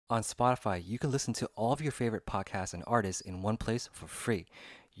On Spotify, you can listen to all of your favorite podcasts and artists in one place for free.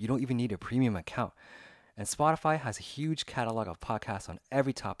 You don't even need a premium account. And Spotify has a huge catalog of podcasts on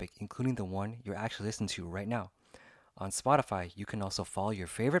every topic, including the one you're actually listening to right now. On Spotify, you can also follow your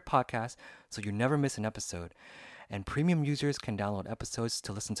favorite podcast so you never miss an episode. And premium users can download episodes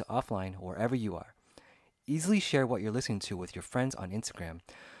to listen to offline wherever you are. Easily share what you're listening to with your friends on Instagram.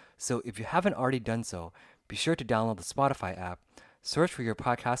 So if you haven't already done so, be sure to download the Spotify app, search for your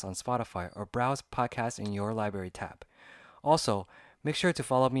podcast on Spotify, or browse podcasts in your library tab. Also, make sure to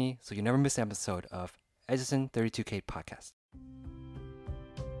follow me so you never miss an episode of Edison 32K Podcast.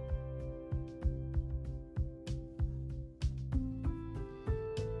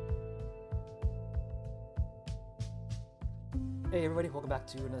 Hey everybody, welcome back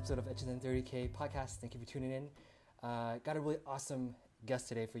to another episode of Edison 30K Podcast. Thank you for tuning in. Got a really awesome guest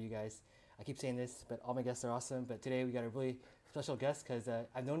today for you guys. I keep saying this, but all my guests are awesome. But today we got a really special guest because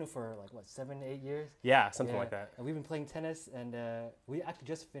I've known him for 7, 8 years. Yeah, something like that. And we've been playing tennis, and we actually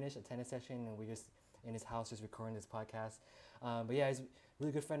just finished a tennis session, and we just in his house just recording this podcast. But yeah, he's a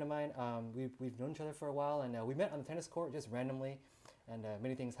really good friend of mine. We've known each other for a while, and we met on the tennis court just randomly, and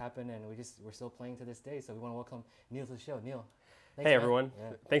many things happened, and we're still playing to this day. So we want to welcome Neil to the show. Neil. Thanks, hey man. everyone, Yeah.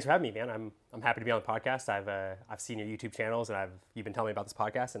 Thanks for having me, man. I'm happy to be on the podcast. I've seen your YouTube channels, and you've been telling me about this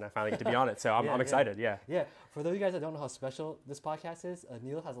podcast, and I finally get to be on it. So I'm excited. Yeah. Yeah. For those of you guys that don't know how special this podcast is,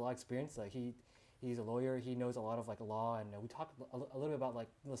 Neil has a lot of experience. He's a lawyer. He knows a lot of law, and we talk a little bit about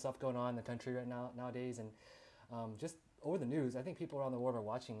the stuff going on in the country right now nowadays, and just over the news. I think people around the world are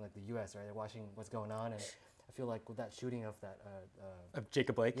watching the U.S. right. They're watching what's going on, and I feel like with that shooting of that Of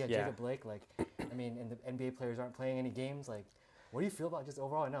Jacob Blake. yeah, Jacob Blake. I mean, and the NBA players aren't playing any games. What do you feel about just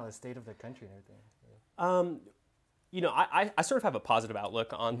overall now the state of the country and everything? Yeah. I sort of have a positive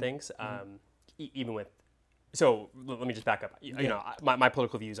outlook on things, even with. So let me just back up. You know, my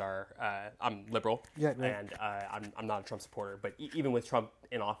political views are I'm liberal, and I'm not a Trump supporter. But even with Trump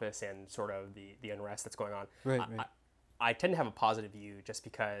in office and sort of the unrest that's going on, I tend to have a positive view just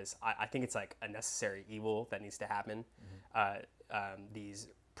because I think it's a necessary evil that needs to happen. These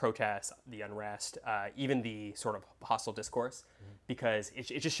protests, the unrest, even the sort of hostile discourse, because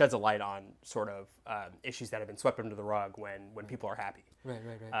it just sheds a light on sort of issues that have been swept under the rug when people are happy. Right.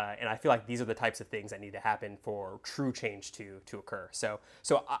 And I feel like these are the types of things that need to happen for true change to occur. So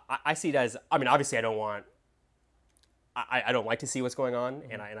I see it as, I mean, obviously I don't like to see what's going on,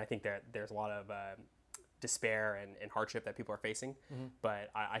 and I think that there's a lot of despair and hardship that people are facing.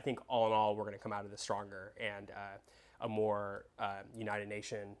 But I think all in all, we're going to come out of this stronger, and a more united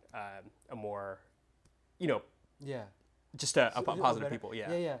nation, a more, just a positive people.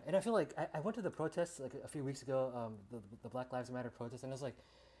 Yeah. And I feel like I went to the protests a few weeks ago, the Black Lives Matter protest, and it's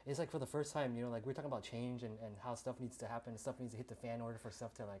for the first time, we're talking about change and how stuff needs to happen, stuff needs to hit the fan in order for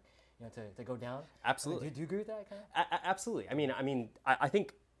stuff to to go down. Absolutely. Do you agree with that kind of? Absolutely. I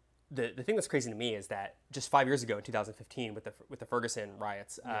think the thing that's crazy to me is that just 5 years ago in 2015 with the Ferguson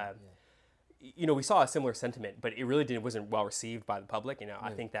riots, we saw a similar sentiment, but it really wasn't well received by the public. I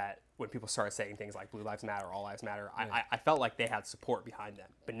think that when people started saying things like Blue Lives Matter, All Lives Matter, I felt like they had support behind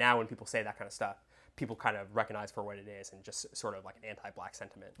them. But now when people say that kind of stuff, people kind of recognize for what it is and just sort of like an anti-black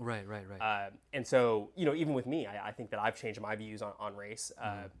sentiment. Right. And so, even with me, I think that I've changed my views on race,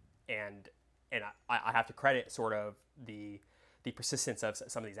 and I have to credit sort of the persistence of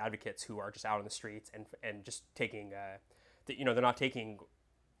some of these advocates who are just out on the streets and just taking, they're not taking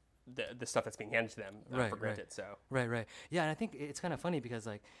the stuff that's being handed to them for granted. So right. Yeah, and I think it's kind of funny because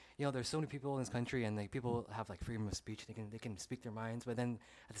there's so many people in this country, and people have freedom of speech. They can speak their minds, but then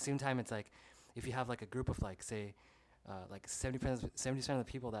at the same time, it's if you have a group of say 70% of the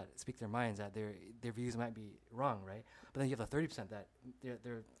people that speak their minds, that their views might be wrong, right? But then you have the 30% that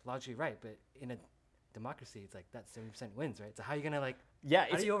they're logically right, but in a democracy, it's that 70% wins, right? So how are you gonna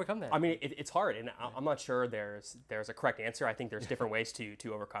how do you overcome that? I mean, it's hard, and I'm not sure there's a correct answer. I think there's different ways to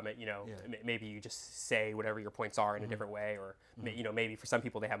overcome it. Maybe you just say whatever your points are in a different way, or maybe for some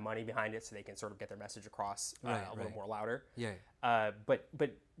people they have money behind it, so they can sort of get their message across a little more louder. Yeah. But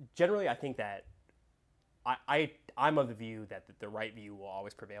generally, I think that I'm of the view that the right view will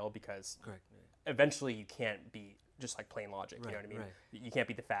always prevail, because eventually you can't beat just plain logic. You know what I mean? Right. You can't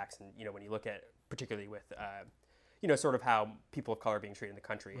beat the facts, and when you look at particularly with sort of how people of color are being treated in the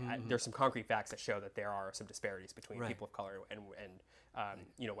country, there's some concrete facts that show that there are some disparities between people of color and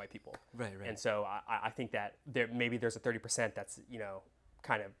white people. Right. And so I think that there's a 30% that's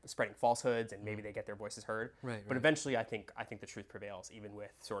kind of spreading falsehoods, and maybe they get their voices heard. Right. But eventually, I think the truth prevails, even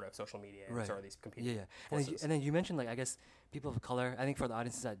with sort of social media and sort of these competing forces. And then you mentioned I guess people of color. I think for the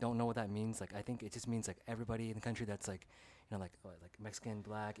audiences that don't know what that means, I think it just means everybody in the country that's like Mexican,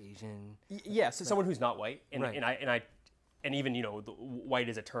 Black, Asian. Yeah, so someone who's not white, and even white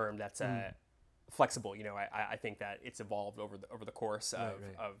is a term that's flexible. I think that it's evolved over the course of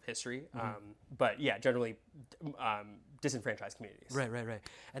history. But yeah, generally disenfranchised communities. Right.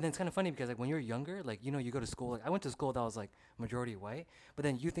 And then it's kind of funny because like when you're younger, like you go to school. Like I went to school that was like majority white, but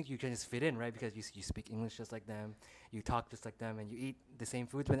then you think you can just fit in, right? Because you speak English just like them, you talk just like them, and you eat the same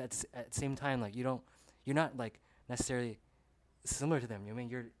foods. But at the same time, like you're not like necessarily similar to them.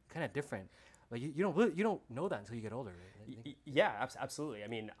 You're kind of different. Like you don't know that until you get older, right? Yeah, absolutely. I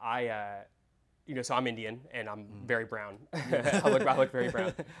mean, so I'm Indian and I'm very brown. I look very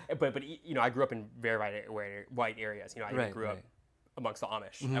brown. But I grew up in very white areas. I even grew up amongst the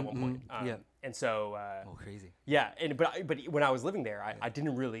Amish at one point. And so. Crazy. Yeah, but when I was living there, I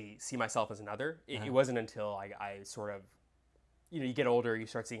didn't really see myself as another. It wasn't until I sort of. You get older, you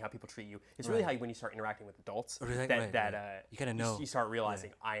start seeing how people treat you. It's really how when you start interacting with adults that you kind of know. You start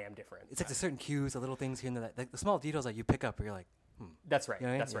realizing I am different. It's like the certain cues, the little things here and there, like the small details that you pick up. Where you're like, That's right.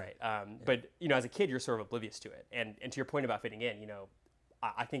 That's right. But as a kid, you're sort of oblivious to it. And to your point about fitting in,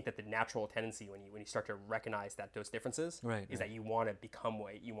 I think that the natural tendency when you start to recognize those differences is that you want to become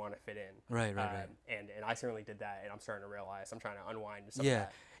white, you want to fit in. Right. And I certainly did that, and I'm starting to realize I'm trying to unwind some of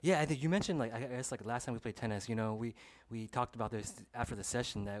that. Yeah, I think you mentioned like I guess like last time we played tennis, we talked about this after the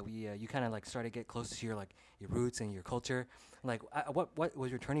session that you kind of like started to get close to your roots and your culture. Like what was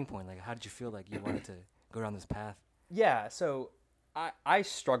your turning point? Like how did you feel like you wanted to go down this path? Yeah, so I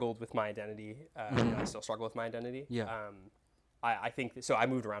struggled with my identity. I still struggle with my identity. Yeah. I think so. I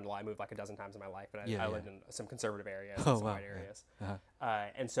moved around a lot. I moved like a dozen times in my life, and I lived in some conservative areas, and some white areas.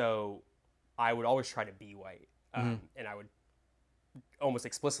 And so I would always try to be white, and I would almost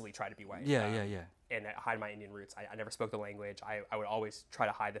explicitly try to be white. Yeah. And hide my Indian roots. I never spoke the language. I would always try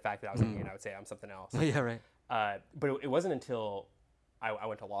to hide the fact that I was Indian. I would say I'm something else. Yeah, right. But it wasn't until I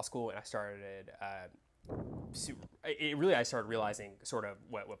went to law school and I started. I started realizing sort of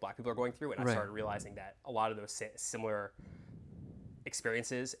what Black people are going through, and I started realizing that a lot of those similar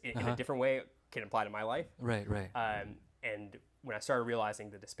experiences in a different way can apply to my life. Right. And when I started realizing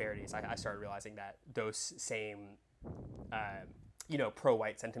the disparities, I started realizing that those same,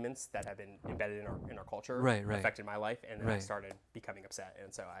 pro-white sentiments that have been embedded in our culture affected my life, and then I started becoming upset,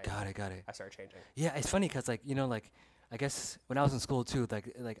 and so I got it. I started changing. Yeah, it's funny because I guess when I was in school too,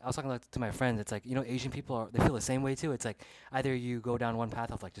 like I was talking to my friends, it's like Asian people they feel the same way too. It's like either you go down one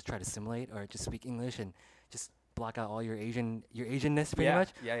path of like just try to assimilate or just speak English and just block out all your Asianness pretty much,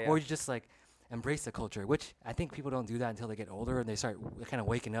 or you just like embrace the culture, which I think people don't do that until they get older and they start kind of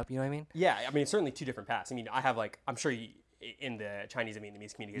waking up. You know what I mean? Yeah, I mean it's certainly two different paths. I mean I have I'm sure in the Chinese and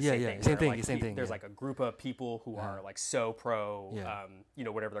Vietnamese community, same thing. There's like a group of people who are like so pro,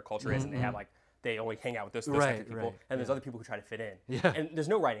 whatever their culture is, and they have they only hang out with those types of people, and there's other people who try to fit in. Yeah. And there's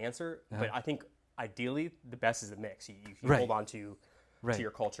no right answer, but I think ideally the best is the mix. You hold on to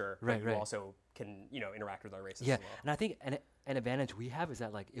your culture, but you also can interact with other races as well. And I think an advantage we have is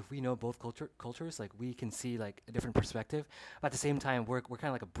that like if we know both cultures, like we can see like a different perspective, but at the same time we're kind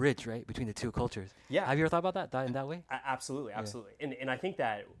of like a bridge, right, between the two cultures. Yeah. Have you ever thought about that in that way? Absolutely. And I think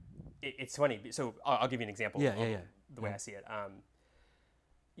that it's funny. So I'll give you an example. Of the way I see it.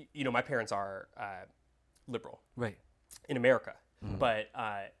 My parents are liberal, right, in America, but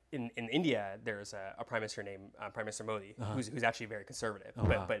in India there's a prime minister named Prime Minister Modi, who's actually very conservative.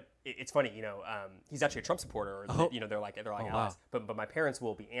 But it's funny, he's actually a Trump supporter. Or, they're like allies. Wow. But my parents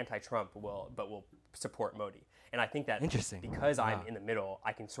will be anti-Trump, but will support Modi. And I think that because I'm in the middle,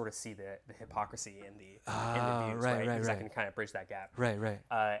 I can sort of see the hypocrisy in the views, right? Because I can kind of bridge that gap. Right.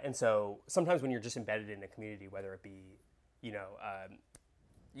 And so sometimes when you're just embedded in a community, whether it be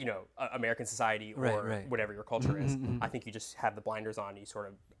American society or whatever your culture is, I think you just have the blinders on. You sort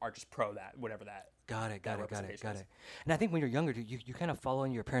of are just pro that, whatever that. Got it. And I think when you're younger, you kind of follow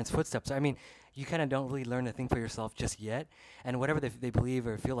in your parents' footsteps. I mean, you kind of don't really learn to think for yourself just yet. And whatever they believe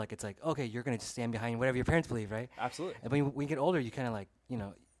or feel like, it's like, okay, you're going to just stand behind whatever your parents believe, right? Absolutely. And when you get older, you kind of like,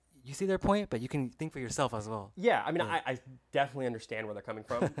 you see their point, but you can think for yourself as well. Yeah, I mean, I definitely understand where they're coming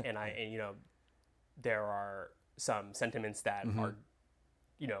from, and there are some sentiments that are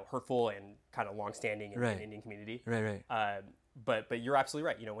hurtful and kind of long-standing in the Indian community. Right. But you're absolutely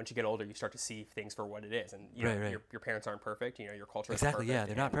right. Once you get older, you start to see things for what it is, and your parents aren't perfect. Your culture isn't perfect. Yeah,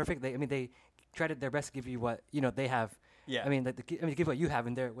 they're not perfect. They try their best to give you what they have. Yeah. I mean, give what you have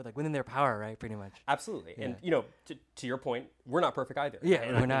in their within their power, right? Pretty much. Absolutely. Yeah. And to your point, we're not perfect either.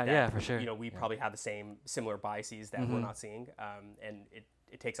 Yeah, we're not. Yeah, for sure. We probably have the similar biases that we're not seeing, and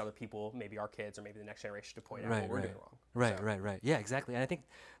it takes other people, maybe our kids or maybe the next generation, to point out what we're doing wrong. Right. Yeah, exactly. And I think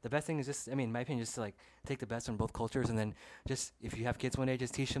the best thing is just, I mean, in my opinion, just to like take the best from both cultures, and then just, if you have kids one day,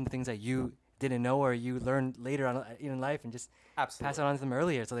 just teach them things that you didn't know or you learned later on in life, and just pass it on to them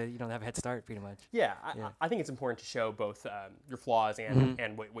earlier so they have a head start pretty much. Yeah, I think it's important to show both your flaws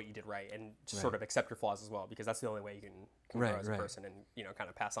and what you did right, and to sort of accept your flaws as well, because that's the only way you can grow as a person and kind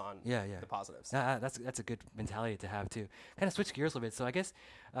of pass on the positives. That's a good mentality to have too. Kind of switch gears a little bit. So I guess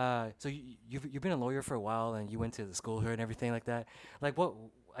so you've been a lawyer for a while, and you went to the school here and everything like that. Like, what,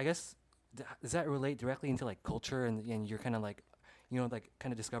 I guess, does that relate directly into like culture, and you're kind of like, like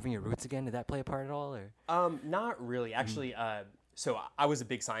kind of discovering your roots again? Did that play a part at all, or? Not really, actually. So I was a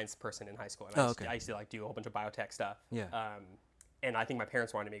big science person in high school, and I used to like do a whole bunch of biotech stuff. Yeah. And I think my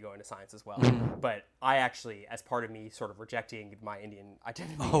parents wanted me to go into science as well. But I actually, as part of me sort of rejecting my Indian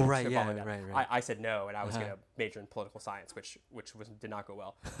identity, I said no, and I was going to major in political science, which did not go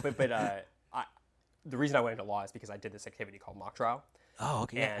well. But the reason I went into law is because I did this activity called mock trial. Oh,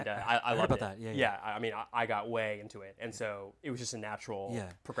 okay. And I loved about that. Yeah. I mean, I got way into it, and so it was just a natural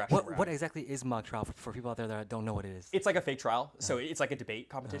progression. What exactly is mock trial for people out there that don't know what it is? It's like a fake trial. So it's like a debate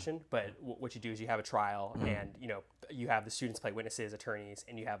competition, but what you do is you have a trial, and you have the students play witnesses, attorneys,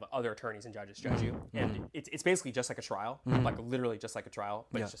 and you have other attorneys and judges judge you. And it's basically just like a trial, like literally just like a trial,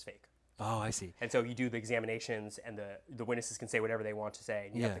 but it's just fake. Oh, I see. And so you do the examinations, and the witnesses can say whatever they want to say,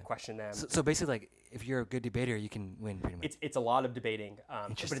 and you have to question them. So basically, like, if you're a good debater, you can win pretty much. It's a lot of debating,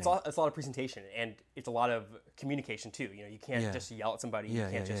 but it's a lot of presentation, and it's a lot of communication too. You can't just yell at somebody. You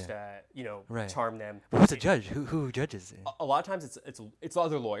can't just charm them. But who's a judge? Who judges? A lot of times it's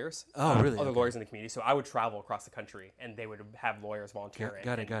other lawyers. Oh, really? Other lawyers in the community. So I would travel across the country, and they would have lawyers volunteer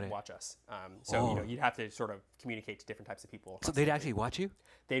and watch us. So you'd have to sort of communicate to different types of people. So they'd actually watch you?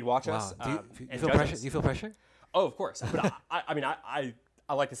 They'd watch us. Do you feel pressure? Do you feel pressure? Oh, of course. But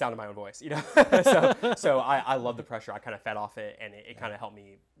I like the sound of my own voice, so I love the pressure. I kind of fed off it, and it kind of helped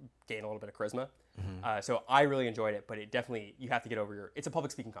me gain a little bit of charisma. So I really enjoyed it, but it definitely, you have to get over it's a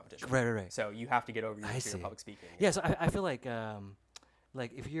public speaking competition. Right. So you have to get over your public speaking. Yeah, so I feel like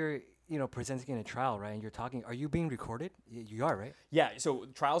if you're, presenting in a trial, right, and you're talking, are you being recorded? You are, right? Yeah, so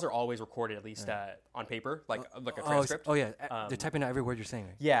trials are always recorded, at least on paper, like a transcript. They're typing out every word you're saying,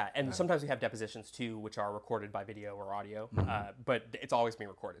 right? Yeah, and sometimes we have depositions too, which are recorded by video or audio, but it's always being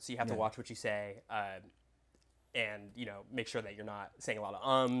recorded. So you have to watch what you say, and make sure that you're not saying a lot of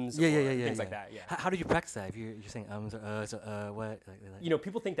ums or things like that. Yeah. How do you practice that? If you're saying ums or what? Like,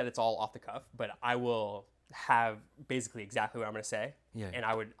 people think that it's all off the cuff, but I will have basically exactly what I'm going to say, and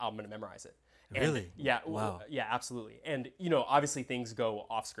I'm going to memorize it. And really? Yeah. Wow. Yeah, absolutely. And obviously things go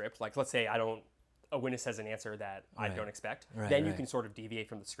off script. Like, let's say a witness says an answer that I don't expect. Then you can sort of deviate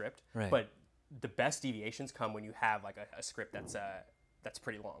from the script. Right. But the best deviations come when you have like a script that's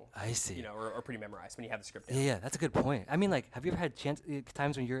pretty long. I see. Or pretty memorized when you have the script down. Yeah, that's a good point. I mean, like, have you ever had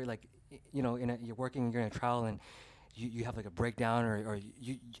times when you're like, you're working, you're in a trial, and you have like a breakdown, or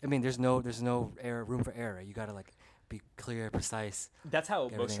I mean, there's no room for error. Right? You gotta like be clear, precise. That's how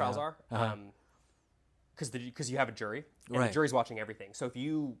most trials are. Because you have a jury, and the jury's watching everything. So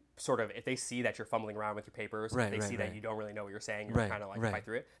if they see that you're fumbling around with your papers, if they see that you don't really know what you're saying, you're kind of like fight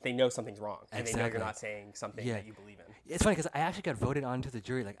through it, they know something's wrong, and they know you're not saying something that you believe in. It's funny because I actually got voted onto the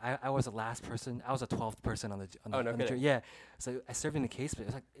jury. Like, I was the last person. I was the 12th person on the jury. Yeah, so I served in the case, but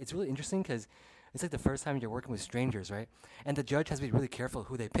it's really interesting because it's like the first time you're working with strangers, right? And the judge has to be really careful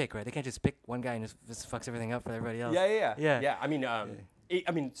who they pick, right? They can't just pick one guy and just fucks everything up for everybody else. Yeah. I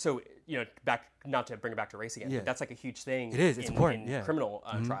mean, so back, not to bring it back to race again, but that's like a huge thing. It is. It's important. In criminal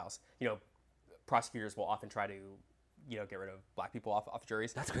trials. Prosecutors will often try to get rid of black people off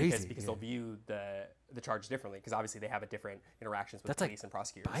juries. That's crazy. Because they'll view the charge differently, because obviously they have a different interactions with police and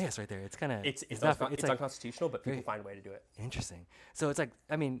prosecutors. Bias right there. It's kind of it's unconstitutional, but people find a way to do it. Interesting. So it's like,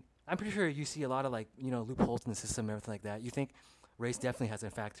 I mean, I'm pretty sure you see a lot of like loopholes in the system and everything like that. You think race definitely has a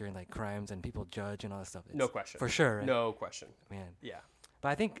factor in like crimes and people judge and all that stuff. No question. For sure. Right? No question. Man. Yeah.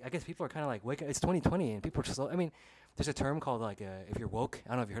 But I guess people are kind of like waking. It's 2020 and people are just. I mean, there's a term called like if you're woke. I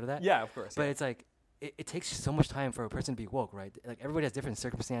don't know if you heard of that. Yeah, of course. But it's like it takes so much time for a person to be woke, right? Like everybody has different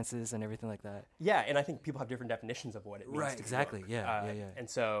circumstances and everything like that. Yeah, and I think people have different definitions of what it means. Right. To Exactly. Be woke. Yeah. And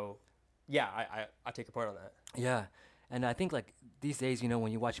so, yeah, I take a point on that. Yeah. And I think like these days,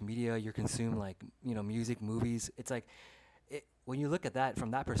 when you watch media, you consume like music, movies. It's like when you look at that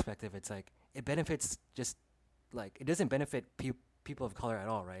from that perspective, it's like it benefits just like it doesn't benefit people of color at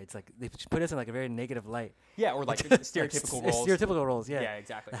all, right? It's like they put us in like a very negative light. Yeah, or like stereotypical roles. Stereotypical roles. Yeah. Yeah,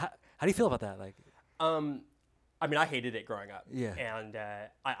 exactly. How do you feel about that? Like, I mean, I hated it growing up. Yeah. And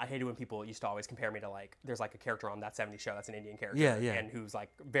I hated when people used to always compare me to like, there's like a character on That 70s Show that's an Indian character. Yeah, yeah. And who's like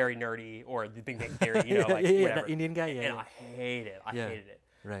very nerdy, or The Big Bang Theory, you know, like whatever. That Indian guy. Yeah. And I hate it. I hated it.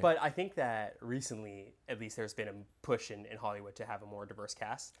 Right. But I think that recently, at least, there's been a push in Hollywood to have a more diverse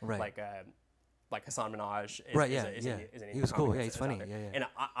cast. Right. Like Hassan Minaj is, right. is Yeah. an He Indian was cool. comic Yeah, he's that's funny. out there. Yeah. And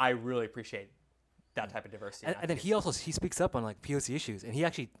I really appreciate that type of diversity. And then he speaks up on like POC issues, and he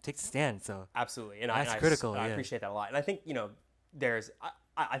actually takes a stand. So absolutely, and that's critical. I appreciate that a lot. And I think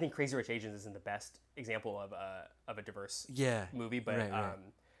I think Crazy Rich Asians isn't the best example of a diverse movie, but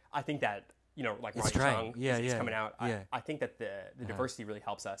I think that like Ronnie Chung is coming out. I think that the diversity really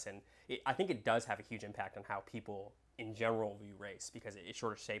helps us, and I think it does have a huge impact on how people in general view race, because it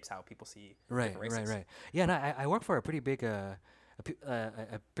sort of shapes how people see different races. Right. Yeah, and I work for a pretty big a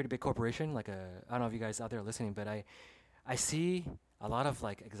pretty big corporation. Like I don't know if you guys out there are listening, but I see a lot of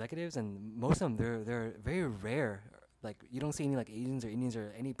like executives, and most of them they're very rare. Like you don't see any like Asians or Indians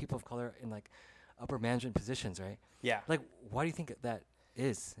or any people of color in like upper management positions, right? Yeah. Like, why do you think that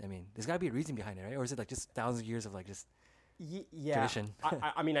is? I mean, there's got to be a reason behind it, right? Or is it like just thousands of years of like just tradition?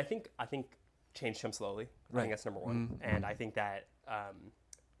 I mean, I think change comes slowly. I think that's number one, and I think that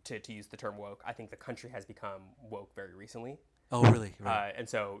to use the term woke, I think the country has become woke very recently. Oh, really? Right. And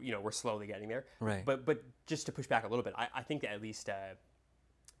so, we're slowly getting there. Right. But just to push back a little bit, I think that at least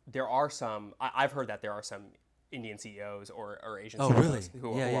there are some. I've heard that there are some Indian CEOs or Asian CEOs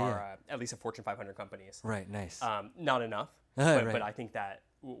who are at least at Fortune 500 companies. Right. Nice. Not enough, but I think that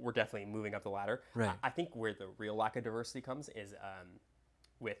we're definitely moving up the ladder. Right. I think where the real lack of diversity comes is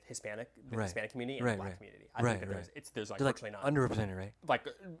with Hispanic community and Black community. I think that there's like virtually not underrepresented, right? Like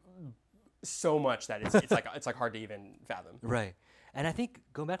so much that it's like hard to even fathom. Right. And I think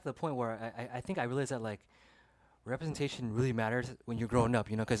going back to the point where I think I realized that like representation really matters when you're growing up,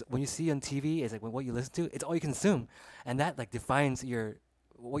 because when you see on TV, it's like what you listen to, it's all you consume, and that like defines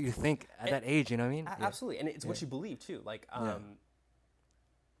what you think at that age. You know what I mean? Absolutely, and it's what you believe too. Like,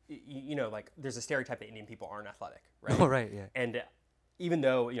 like there's a stereotype that Indian people aren't athletic, right? Oh, right. Yeah. And even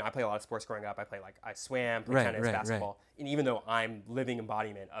though I play a lot of sports growing up, I swam, played tennis, basketball, and even though I'm living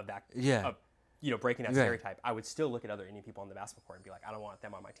embodiment of that, breaking that stereotype, I would still look at other Indian people on the basketball court and be like, I don't want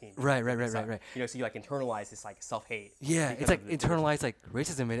them on my team. Right. So you like internalize this like self-hate. Yeah, it's like internalized like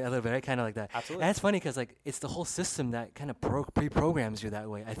racism a little bit, right? Kind of like that. Absolutely. And it's funny because like it's the whole system that kind of pre-programs you that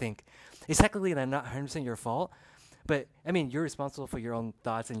way. I think it's technically not 100% your fault, but I mean you're responsible for your own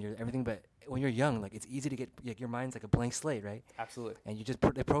thoughts and your everything. But when you're young, like it's easy to get like your mind's like a blank slate, right? Absolutely. And you just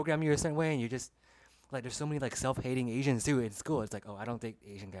they program you a certain way, and you just like there's so many like self-hating Asians too in school. It's like, oh, I don't date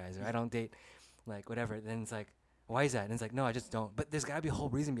Asian guys, or I don't date like whatever. Then it's like, why is that? And it's like, no, I just don't. But there's got to be a whole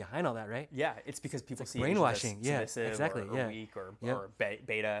reason behind all that, right? Yeah, it's because people see brainwashing, submissive or weak or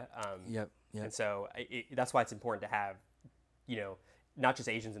beta. And so that's why it's important to have, not just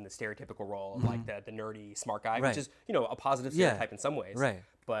Asians in the stereotypical role of like the nerdy smart guy, which is a positive stereotype in some ways. Right.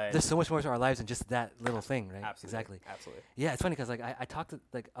 But there's so much more to our lives than just that little thing, right? Absolutely. Exactly. Yeah, it's funny because like I talk to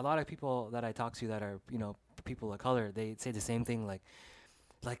like a lot of people that I talk to that are people of color. They say the same thing like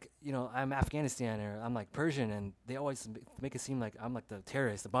I'm Afghanistan or I'm like Persian, and they always make it seem like I'm like the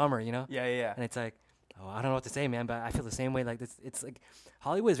terrorist, the bomber, Yeah. And it's like, oh, I don't know what to say, man, but I feel the same way. Like it's like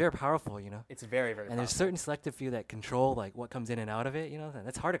Hollywood is very powerful, It's very, very and there's certain selective few that control like what comes in and out of it, and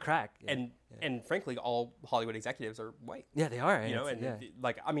that's hard to crack. And frankly, all Hollywood executives are white. Yeah, they are.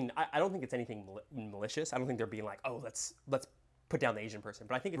 Like I mean, I don't think it's anything malicious. I don't think they're being like, oh, let's put down the Asian person,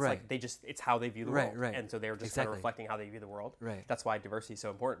 but I think it's like it's how they view the world, and so they're just kind of reflecting how they view the world. Right. That's why diversity is so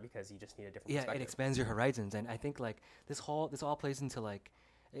important, because you just need a different perspective. It expands your horizons, and I think like this all plays into like,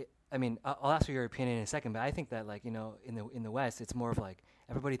 I mean, I'll ask for your opinion in a second, but I think that like in the West, it's more of like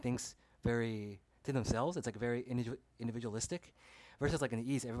everybody thinks very to themselves. It's like very individualistic, versus like in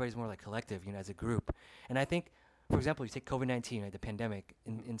the East, everybody's more like collective, as a group. And I think, for example, you take COVID-19, right, the pandemic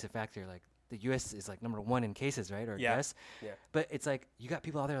into factor, like. The U.S. is like number 1 in cases, right? Or deaths. Yeah. But it's like you got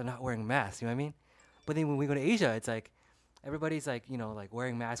people out there that are not wearing masks. You know what I mean? But then when we go to Asia, it's like everybody's like like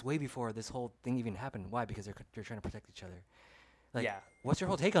wearing masks way before this whole thing even happened. Why? Because they're trying to protect each other. Like, what's your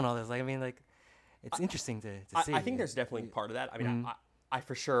whole take on all this? Like, I mean, like, it's interesting to see. I think there's definitely part of that. I mean, I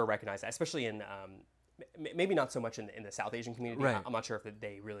for sure recognize that, especially in maybe not so much in the South Asian community. Right. I'm not sure if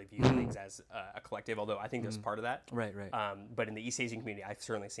they really view things as a collective, although I think there's part of that. Right. But in the East Asian community, I've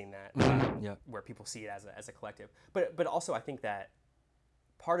certainly seen that, where people see it as a collective. But also I think that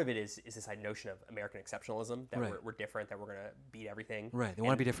part of it is this notion of American exceptionalism, that we're different, that we're going to beat everything. Right. They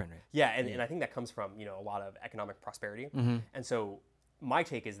want to be different, right? Yeah, and I think that comes from a lot of economic prosperity. And so my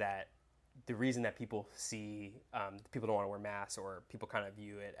take is that the reason that people see people don't want to wear masks, or people kind of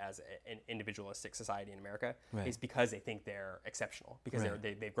view it as an individualistic society in America, is because they think they're exceptional, because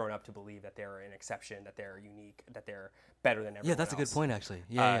they've grown up to believe that they're an exception, that they're unique, that they're better than everyone Yeah, that's else. A good point, actually.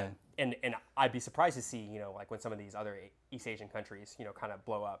 Yeah. And I'd be surprised to see, like when some of these other East Asian countries, kind of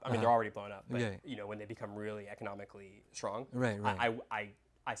blow up. I mean, they're already blown up, but when they become really economically strong,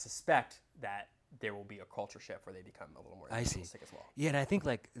 I suspect that there will be a culture shift where they become a little more individualistic as well. Yeah, and I think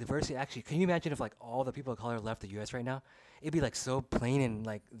like diversity actually, can you imagine if like all the people of color left the US right now? It'd be like so plain, and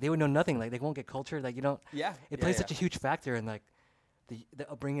like they would know nothing. Like they won't get culture. Like it plays such a huge factor in like the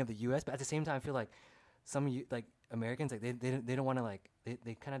upbringing of the US. But at the same time, I feel like some like Americans, like they don't want to like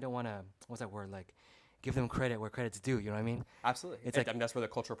they kind of don't want to, what's that word, like give them credit where credit's due. You know what I mean? Absolutely. It's like, I mean, that's where the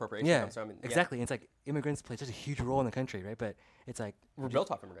cultural appropriation comes from. Exactly. And it's like immigrants play such a huge role in the country, right? But it's like we're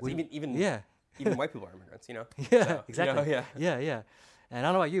built off immigrants. Even white people are immigrants, Yeah, so, exactly. Yeah. And I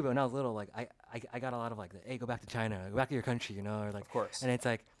don't know about you, but when I was little, like I got a lot of like, hey, go back to China, go back to your country, or like. Of course. And it's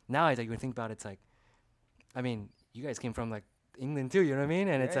like now, it's like you would think about it, it's like, I mean, you guys came from like England too, you know what I mean?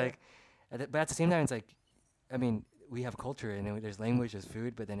 And it's like, but at the same time, it's like, I mean, we have culture and there's language, there's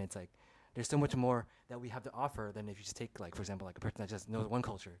food, but then it's like, there's so much more that we have to offer than if you just take like, for example, like a person that just knows one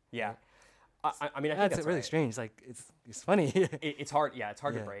culture. Yeah. Right? I mean, I think that's really strange. Like it's funny. It's hard. Yeah, it's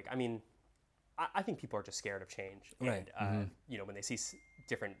hard to break. I mean, I think people are just scared of change, and when they see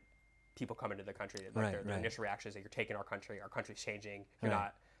different people come into the country, like their initial reaction is that you're taking our country's changing. You're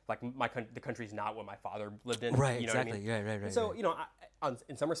not like the country's not what my father lived in. Right. You know exactly. What I mean? Right. And so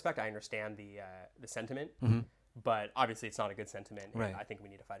in some respect, I understand the sentiment, but obviously it's not a good sentiment, and I think we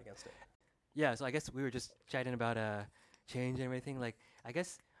need to fight against it. Yeah. So I guess we were just chatting about change and everything. Like I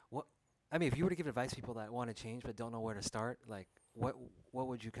guess if you were to give advice to people that want to change but don't know where to start, like what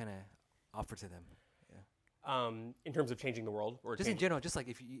would you kind of offer to them? In terms of changing the world, or just in general, just like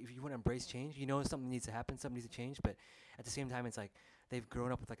if you want to embrace change, something needs to happen, something needs to change, but at the same time, it's like they've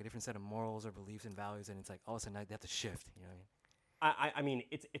grown up with like a different set of morals or beliefs and values, and it's like all of a sudden they have to shift. You know what I mean? I mean,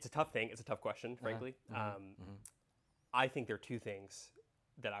 it's a tough thing. It's a tough question, frankly. I think there are two things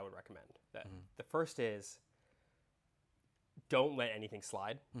that I would recommend. The first is, don't let anything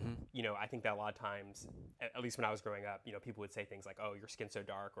slide. I think that a lot of times, at least when I was growing up, people would say things like, "Oh, your skin's so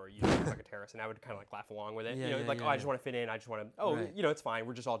dark," or "You look like a terrorist," and I would kind of like laugh along with it. I just want to fit in. I just want to. It's fine.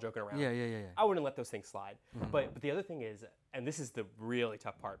 We're just all joking around. Yeah. I wouldn't let those things slide. But the other thing is, and this is the really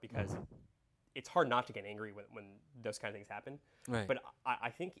tough part, because it's hard not to get angry when those kind of things happen. Right. But I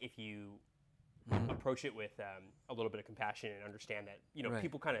think if you approach it with a little bit of compassion and understand that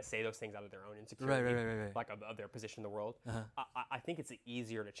people kind of say those things out of their own insecurity, like of their position in the world. I think it's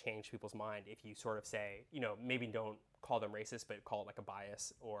easier to change people's mind if you sort of say, maybe don't call them racist, but call it like a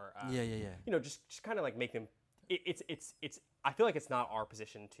bias, or just kind of like make them. It's I feel like it's not our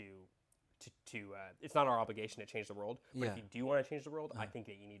position to it's not our obligation to change the world. But if you do want to change the world, I think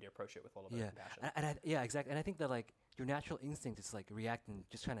that you need to approach it with a little bit of compassion. Exactly. And I think that like your natural instinct is like react and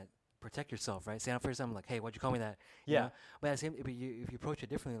just trying to protect yourself, right? Stand up for yourself, like, hey, why'd you call me that? You know? But at the same, if you approach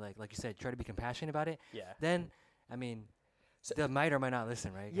it differently, like you said, try to be compassionate about it. Yeah. Then, I mean, they might or might not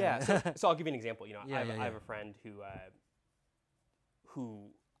listen, right? Yeah. So I'll give you an example. I have a friend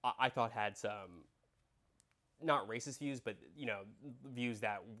who I thought had some not racist views, but views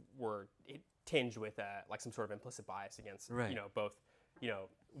that were tinged with like some sort of implicit bias against both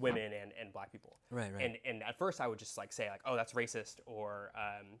women and black people. Right. And at first I would just like say like, oh, that's racist, or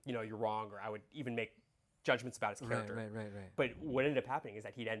you're wrong, or I would even make judgments about his character. Right. But what ended up happening is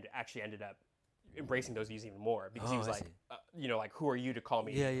that he actually ended up embracing those views even more, because he was like, like, who are you to call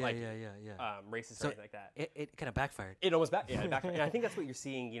me racist or anything like that? It kind of backfired. It almost backfired. And I think that's what you're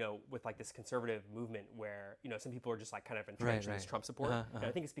seeing, with like this conservative movement where, some people are just like kind of entrenched in this Trump support. And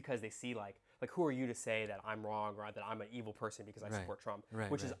I think it's because they see like who are you to say that I'm wrong, or that I'm an evil person because I support Trump?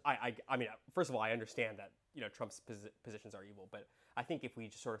 Which is, I mean, first of all, I understand that, Trump's positions are evil, but I think if we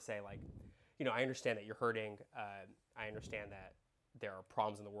just sort of say like, I understand that you're hurting. I understand that there are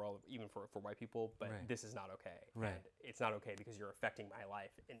problems in the world, even for white people, but this is not okay. Right. And it's not okay because you're affecting my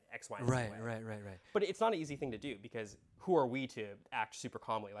life in X, Y, and Z way. Right. But it's not an easy thing to do, because who are we to act super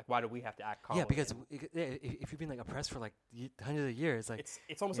calmly? Like, why do we have to act calmly? Yeah, because if you've been like oppressed for like hundreds of years, like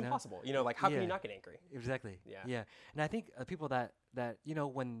it's almost impossible. Like, how can you not get angry? Exactly. Yeah. And I think people that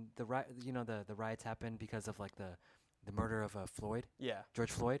when the riots happened because of like the murder of Floyd,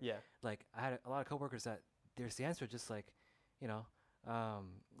 George Floyd, like I had a lot of coworkers that their stance were just like,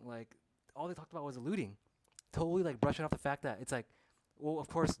 like all they talked about was looting, totally like brushing off the fact that it's like, well, of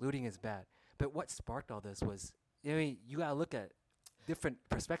course looting is bad, but what sparked all this was, you gotta look at different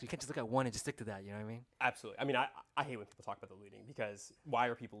perspectives. You can't just look at one and just stick to that. You know what I mean? Absolutely. I mean, I hate when people talk about the looting, because why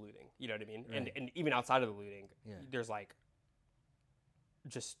are people looting? You know what I mean? Right. And even outside of the looting, Yeah. there's like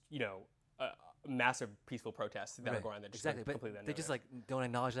just, massive peaceful protests that are going on that just exactly, but completely they just like don't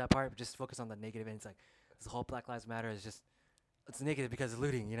acknowledge that part, but just focus on the negative. And it's like this whole Black Lives Matter is just it's negative because of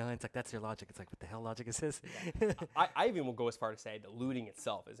looting. You know, and it's like that's your logic. It's like what the hell logic is this? Yeah. I even will go as far to say that looting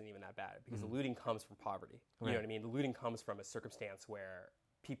itself isn't even that bad, because the looting comes from poverty. You know what I mean? The looting comes from a circumstance where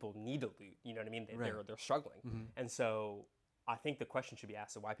people need to loot. You know what I mean? They're struggling, and so I think the question should be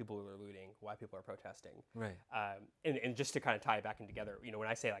asked of why people are looting, why people are protesting. Right. And just to kind of tie it back in together, when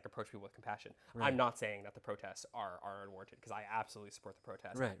I say like approach people with compassion, I'm not saying that the protests are unwarranted, because I absolutely support the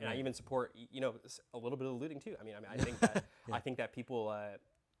protests. Right, and I even support, a little bit of looting too. I mean, I think that I think that people,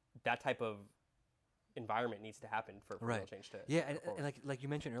 that type of environment needs to happen for real change to and like you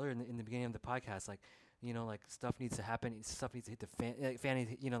mentioned earlier in the beginning of the podcast, like like stuff needs to happen, stuff needs to hit the fan,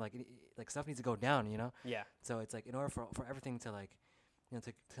 like stuff needs to go down, Yeah. So it's like in order for everything to like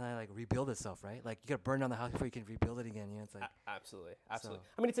to kind of like rebuild itself, right? Like you got to burn down the house before you can rebuild it again. It's like absolutely. So.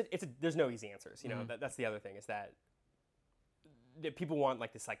 I mean, there's no easy answers. That's the other thing, is that people want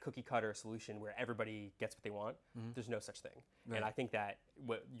like this like cookie cutter solution where everybody gets what they want. There's no such thing. Right. And I think that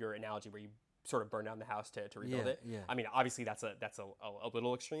your analogy where you sort of burn down the house to rebuild it. Yeah. I mean, obviously that's a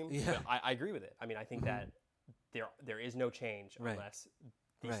little extreme. Yeah. But I agree with it. I mean, I think that there is no change unless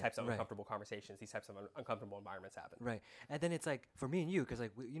these types of uncomfortable conversations, these types of uncomfortable environments happen. Right. And then it's like for me and you, because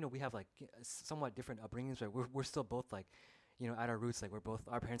like we have like somewhat different upbringings. Right. We're still both like at our roots, like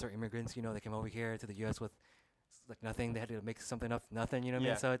our parents are immigrants. They came over here to the U.S. with like nothing. They had to make something up nothing. You know what I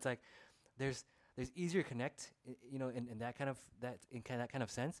mean? So it's like there's easier to connect. In that kind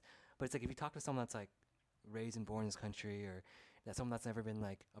of sense. But it's like if you talk to someone that's like raised and born in this country, or that someone that's never been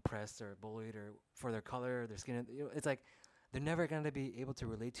like oppressed or bullied or for their color or their skin, it's like they're never going to be able to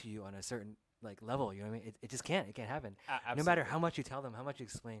relate to you on a certain like level. You know what I mean? It just can't. It can't happen. No matter how much you tell them, how much you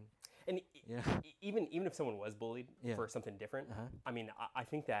explain. And even if someone was bullied for something different, I mean, I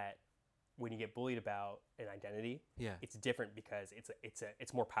think that when you get bullied about an identity, it's different because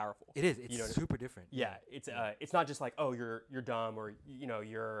it's more powerful. It is. It's super different. Yeah. It's not just like, oh, you're dumb, or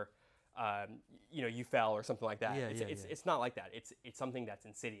you're you fell or something like that. It's not like that. It's something that's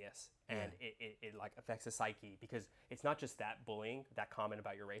insidious, and it like affects the psyche, because it's not just that bullying, that comment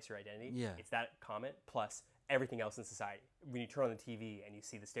about your race or identity. Yeah. It's that comment plus everything else in society. When you turn on the TV and you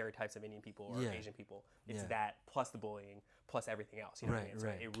see the stereotypes of Indian people or Asian people, it's that plus the bullying plus everything else. You know what I mean? So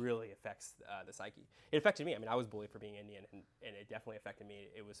it really affects the psyche. It affected me. I mean, I was bullied for being Indian, and it definitely affected me.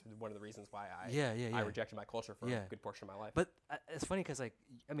 It was one of the reasons why I rejected my culture for a good portion of my life. But it's funny because, like,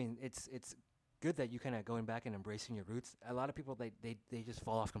 I mean, it's good that you kind of going back and embracing your roots. A lot of people, they just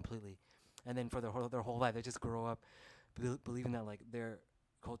fall off completely. And then for their whole life, they just grow up believing that, like, their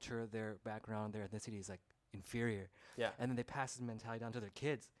culture, their background, their ethnicity is, like, inferior. Yeah. And then they pass this mentality down to their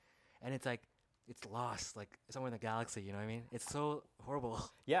kids. And it's like, it's lost, like, somewhere in the galaxy, you know what I mean? It's so horrible.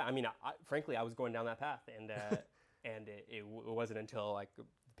 Yeah, I mean, frankly, I was going down that path. And and it wasn't until, like, the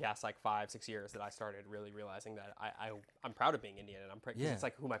past, like, 5-6 years that I started really realizing that I'm proud of being Indian. And it's,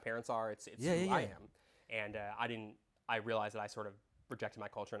 like, who my parents are. It's who I am. And I realized that I sort of rejected my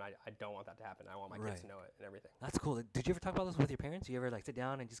culture, and I don't want that to happen. I want my kids to know it and everything. That's cool. Did you ever talk about this with your parents? You ever, like, sit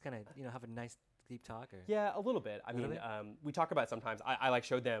down and just kind of, have a nice deep talk? Or? Yeah, a little bit. I mean, we talk about it sometimes. I like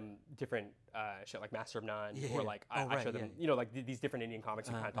showed them different shit, like Master of None, or like I showed them, like these different Indian comics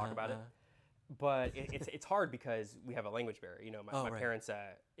and kind of talk about it. But it's hard because we have a language barrier. My parents,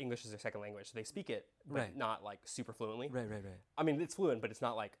 English is their second language, so they speak it, but not like super fluently. Right. I mean, it's fluent, but it's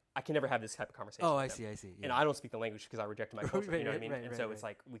not like I can never have this type of conversation. Oh, I see. Yeah. And I don't speak the language because I rejected my culture. You know what I mean? And so it's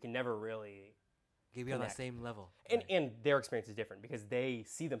like we can never really give you on the same level. And their experience is different because they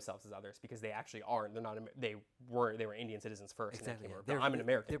see themselves as others because they actually are. They're not. They were Indian citizens first. Exactly. I'm an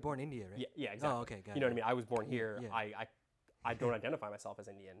American. They're born in India, right? Yeah, exactly. Oh, okay. Got you know what I mean? I was born here. Yeah. I don't identify myself as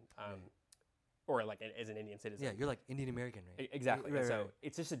Indian. Or like as an Indian citizen. Yeah, you're like Indian American, right? Exactly. So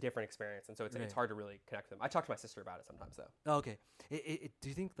it's just a different experience, and so it's hard to really connect with them. I talk to my sister about it sometimes, though. Oh, okay. Do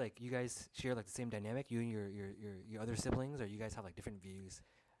you think like you guys share like the same dynamic, you and your other siblings, or you guys have like different views?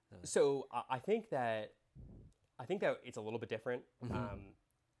 So I think that it's a little bit different. Mm-hmm.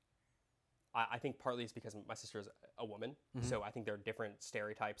 I think partly it's because my sister is a woman, so I think there are different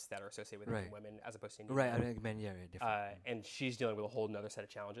stereotypes that are associated with Indian women as opposed to Indian men. Right, I think men, different. And she's dealing with a whole other set of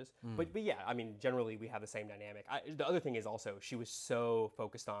challenges. But yeah, I mean, generally we have the same dynamic. The other thing is also she was so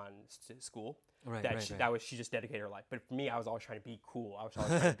focused on school she just dedicated her life. But for me, I was always trying to be cool. I was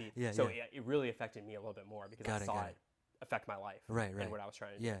always trying to be. It really affected me a little bit more because I saw it affect my life right, and what I was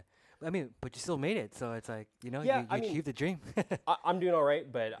trying to do. Yeah, I mean, but you still made it, so it's like, you know, Yeah, you achieved the dream. I'm doing all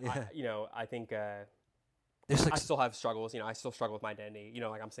right, but Yeah. I think There's like I still have struggles. I still struggle with my identity.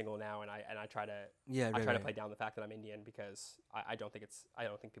 Like I'm single now, and I try to to play down the fact that I'm Indian because I don't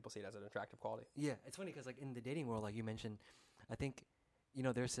think people see it as an attractive quality. Yeah, it's funny because like in the dating world, like you mentioned, I think,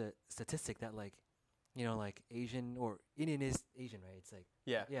 there's a statistic that like, like Asian or Indian is Asian, right? It's like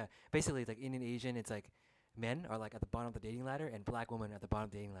yeah, basically it's like Indian Asian. It's like men are like at the bottom of the dating ladder and black women at the bottom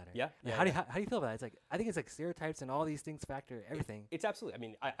of the dating ladder. Yeah, like, how do you feel about it? It's like I think it's like stereotypes and all these things factor everything. It's absolutely. I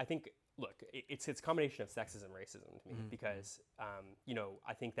mean, I think look, it's a combination of sexism and racism to me because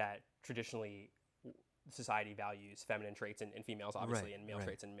I think that traditionally society values feminine traits in females, obviously, and male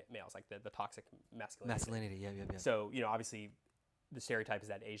traits in males, like the toxic masculinity. Yeah. So obviously, the stereotype is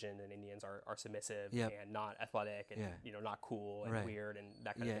that Asian and Indians are submissive and not athletic and not cool and weird and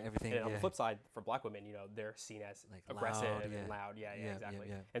that kind of thing. Everything. And on the flip side, for black women, they're seen as like aggressive and loud. Yeah, exactly.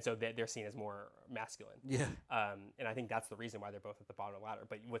 Yeah. And so they're seen as more masculine. Yeah. And I think that's the reason why they're both at the bottom of the ladder.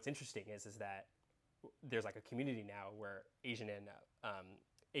 But what's interesting is that there's like a community now where Asian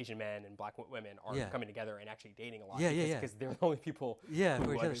men and black women are coming together and actually dating a lot. Because they're the only people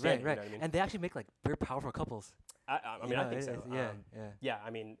who understand. Right. You know what I mean? And they actually make like very powerful couples. I mean, I think so. Yeah. I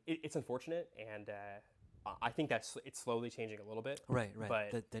mean, it's unfortunate, and I think that's it's slowly changing a little bit. Right.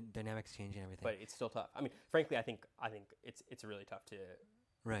 But the dynamics changing and everything. But it's still tough. I mean, frankly, I think it's really tough to.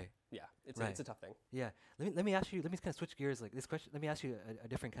 Right. Yeah. It's a tough thing. Yeah. Let me ask you. Let me kind of switch gears. Like this question. Let me ask you a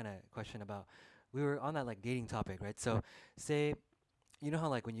different kind of question about. We were on that like dating topic, right? So, say, you know how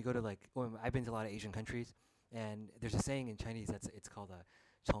like when you go to like, I've been to a lot of Asian countries, and there's a saying in Chinese it's called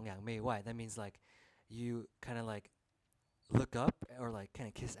崇洋媚外. That means like you kind of like look up or like kind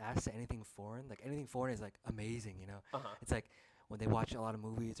of kiss ass to anything foreign. Like anything foreign is like amazing, It's like when they watch a lot of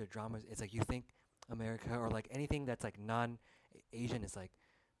movies or dramas, it's like you think America or like anything that's like non-Asian is like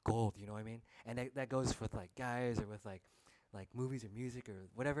gold, you know what I mean? And that goes with like guys or with like movies or music or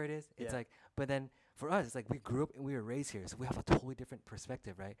whatever it is. It's like, but then for us, it's like we grew up and we were raised here, so we have a totally different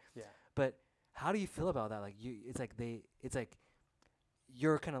perspective, right? Yeah. But how do you feel about that? Like it's like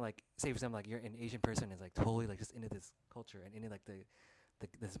you're kind of like, say for example, like you're an Asian person is like totally like just into this culture and into like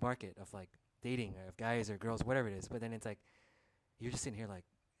this market of like dating or of guys or girls, whatever it is. But then it's like you're just sitting here like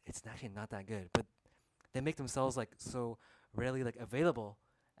it's actually not that good. But they make themselves like so readily like available,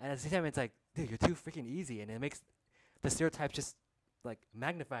 and at the same time it's like, dude, you're too freaking easy, and it makes the stereotypes just like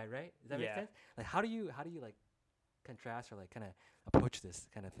magnified, right? Does that make sense? Like how do you like contrast or like kind of approach this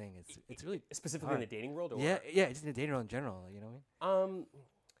kind of thing? It's really specifically hard. in the dating world. Or? Yeah, it's in the dating world in general. You know what I mean?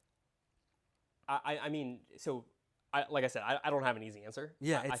 I mean, so like I said, I don't have an easy answer.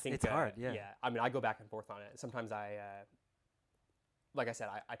 Yeah, I think it's hard. Yeah. I mean, I go back and forth on it. Sometimes like I said,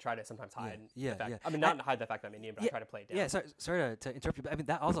 I try to sometimes hide the fact. I mean, not hide the fact that I'm Indian, but I try to play it down. Yeah, sorry to interrupt you, but I mean,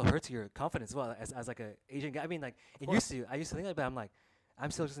 that also hurts your confidence as well as like a Asian guy. I mean, like, I used to think like that, but I'm like,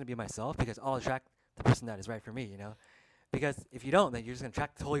 I'm still just going to be myself because I'll attract the person that is right for me, Because if you don't, then you're just going to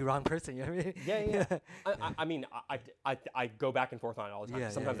attract the totally wrong person, you know what I mean? Yeah. I mean, I go back and forth on it all the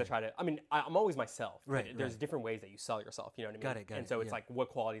time. Sometimes I try to, I mean, I'm always myself. Right. There's different ways that you sell yourself, you know what I mean? Got it. And so it's like, what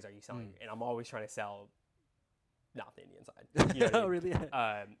qualities are you selling? And I'm always trying to sell not the Indian side. You know what I mean?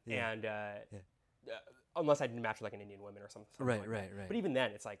 Really? And unless I match with like an Indian woman or something. Right. But even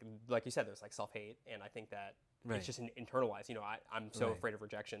then, it's like you said, there's like self-hate, and I think that it's just internalized. I'm so afraid of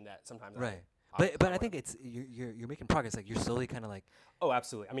rejection that sometimes. Right. But I think it's you're making progress. Like you're slowly kind of like. Oh,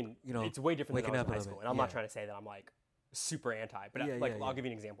 absolutely. I mean, it's way different than I was in high school, and I'm not trying to say that I'm like super anti. But I'll give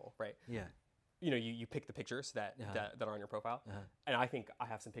you an example, right? Yeah. You pick the pictures that are on your profile, and I think I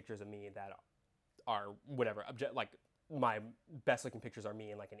have some pictures of me that are whatever like my best looking pictures are me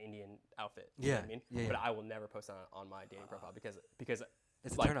in like an Indian outfit. You know what I mean? But I will never post that on my dating profile because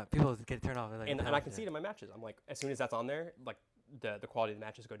it's like, a turn off. People get turned off. Like, and I can see it in my matches. I'm like, as soon as that's on there, like the quality of the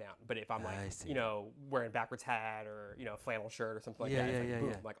matches go down. But if I'm like, wearing backwards hat or flannel shirt or something like that, it's like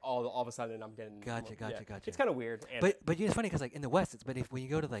boom, like all of a sudden I'm getting gotcha. It's kind of weird. And but it's funny because like in the West, when you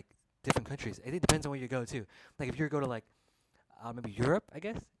go to like different countries, it depends on where you go too. Like if you go to like maybe Europe, I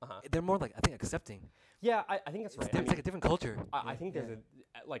guess. They're more like, I think, accepting. Yeah, I think that's right. It's like a different culture. I think there's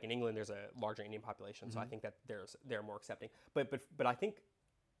like in England, there's a larger Indian population, so I think that they're more accepting. But I think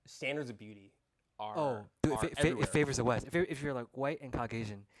standards of beauty are it favors the West. If you're like white and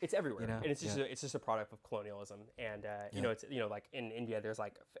Caucasian, it's everywhere, and it's just a product of colonialism. And it's like in India, there's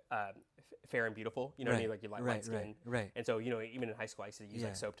like fair and beautiful. You know what I mean? Like you like light skin, right? And so even in high school, I used to use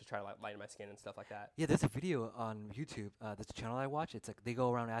like soap to try to lighten my skin and stuff like that. Yeah, there's a video on YouTube. There's a channel I watch. It's like they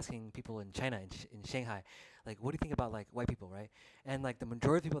go around asking people in China, in Shanghai, like, what do you think about like white people, right? And like the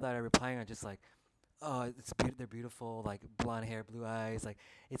majority of people that are replying are just like, oh, they're beautiful, like blonde hair, blue eyes. Like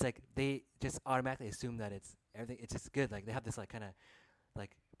it's like they just automatically assume that it's everything. It's just good. Like they have this like kind of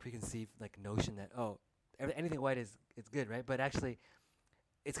like preconceived like notion that anything white is it's good, right? But actually,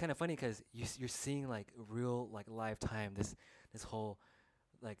 it's kind of funny because you're seeing like real like live time this whole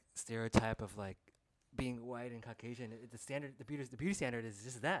like stereotype of like being white and Caucasian. The standard, the beauty standard is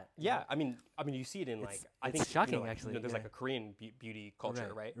just that. Yeah, I mean, you see it in like I think shocking actually. There's like a Korean beauty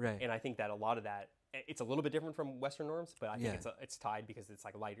culture, right? Right. And I think that a lot of that it's a little bit different from Western norms, but I think it's tied because it's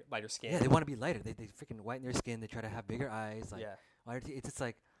like lighter skin. Yeah, they want to be lighter. They freaking whiten their skin. They try to have bigger eyes. Like, it's just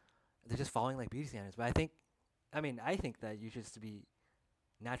like they're just following like beauty standards. But I think that you should just be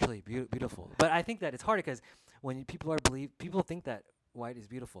naturally beautiful. But I think that it's harder because when people think that white is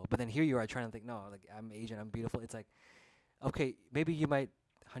beautiful, but then here you are trying to think, no, like I'm Asian, I'm beautiful. It's like, okay, maybe you might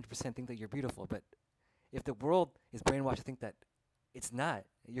 100% think that you're beautiful, but if the world is brainwashed to think that it's not,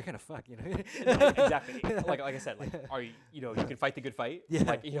 you're kind of fucked, you know? Exactly. Like I said, like, are you know, you can fight the good fight. Yeah.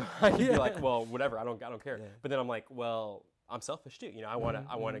 Like, you know, I can be like, well, whatever, I don't care. Yeah. But then I'm like, well, I'm selfish too. You know, I want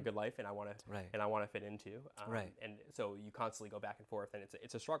a good life, and I want to fit into. And so you constantly go back and forth, and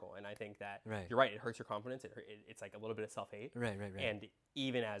it's a struggle. And I think that you're right. It hurts your confidence. It's like a little bit of self-hate. Right. And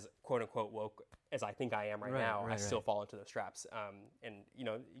even as quote unquote woke as I think I am right now, I still fall into those traps. And you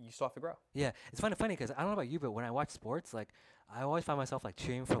know, you still have to grow. Yeah, it's funny because I don't know about you, but when I watch sports, like I always find myself like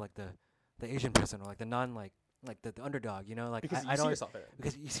cheering for like the Asian person or like the non like the underdog, you know, like because you see yourself in it.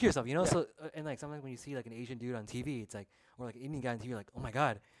 Because you see yourself, you know. Yeah. So and like sometimes when you see like an Asian dude on TV, it's like, or like an Indian guy on TV, you're like, oh my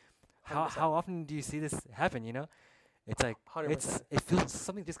god, how often do you see this happen? You know, it's like 100%. It feels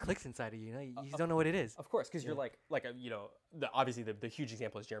something just clicks inside of you. You know, you don't know what it is. Of course, because you're like you know, obviously the huge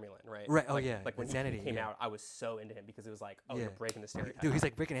example is Jeremy Lin, right? Right. Like when Insanity, he came out, I was so into him because it was like, you're breaking the stereotypes. Dude, he's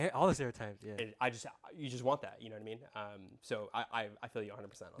like breaking all the stereotypes. Yeah. And you just want that, you know what I mean? So I feel you 100% on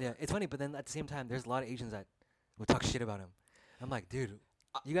that. Yeah, it's funny, but then at the same time, there's a lot of Asians that will talk shit about him. I'm like, dude,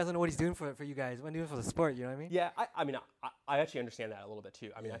 you guys don't know what he's doing for you guys. What he's doing for the sport, you know what I mean? Yeah, I mean, I actually understand that a little bit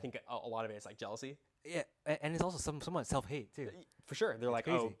too. I mean, I think a lot of it is like jealousy. Yeah, and it's also somewhat self-hate too. For sure, they're like,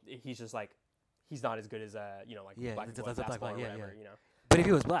 crazy. He's just like, he's not as good as you know, like black people in basketball or whatever, you know. But if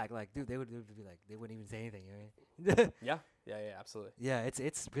he was black, like, dude, they would be like, they wouldn't even say anything, you know what I mean? yeah, absolutely. Yeah,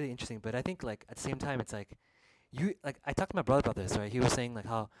 it's really interesting, but I think like at the same time, it's like, I talked to my brother about this, right? He was saying like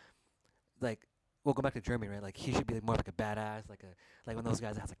how, like, we'll go back to Germany, right? Like he should be more like a badass, like one of those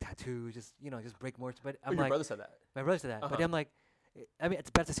guys that has like tattoos, just just break more. But I'm your brother said that. My brother said that, but I'm like, I mean,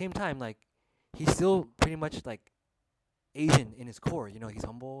 but at the same time, like he's still pretty much like Asian in his core. You know, he's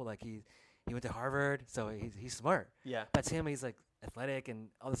humble. Like he went to Harvard, so he's smart. Yeah. That's him. He's like athletic and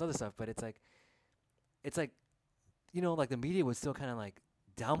all this other stuff. But it's like, you know, like the media would still kind of like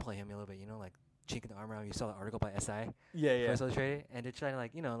downplay him a little bit. You know, like chinking the arm around. You saw the article by SI. Yeah. First Illustrated, and they're trying to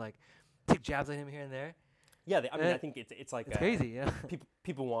like, you know, like take jabs at him here and there. Yeah, I mean, I think it's like it's crazy. Yeah,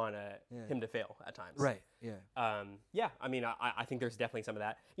 people want him to fail at times. Right. Yeah. Yeah. I mean, I think there's definitely some of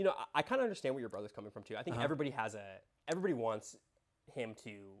that. You know, I kind of understand where your brother's coming from too. I think everybody wants him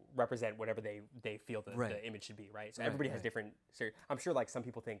to represent whatever they feel the image should be, right? So everybody has different. I'm sure like some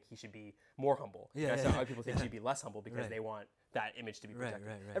people think he should be more humble. Yeah. Some other people think he should be less humble because they want that image to be protected.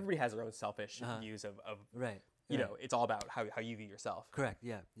 Right. Everybody has their own selfish views of right. You know, it's all about how you view yourself. Correct.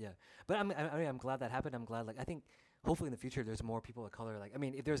 Yeah. But I'm glad that happened. I'm glad. Like I think hopefully in the future there's more people of color. Like I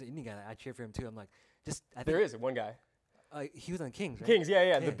mean, if there's an Indian guy, I'd cheer for him too. I'm like, there is one guy. He was on Kings. Right? Kings,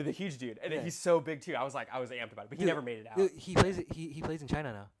 yeah. The huge dude, and he's so big too. I was amped about it, but he never made it out. Dude, he plays in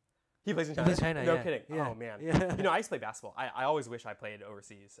China now. He plays in China. He plays in China. No kidding. Yeah. Oh man. Yeah. You know, I used to play basketball. I always wish I played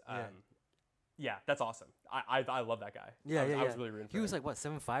overseas. Yeah, that's awesome. I love that guy. I was really rooting for him. He was like what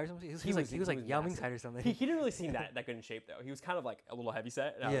 7'5" or something. He was like Yao Ming's height or something. He didn't really seem that good in shape though. He was kind of like a little heavy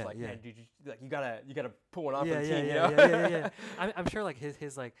set, and I was like, man, dude, you gotta put one on for the team. You know? Yeah. I'm sure like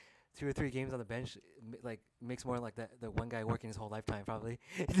his like 2 or 3 games on the bench like makes more like the one guy working his whole lifetime probably.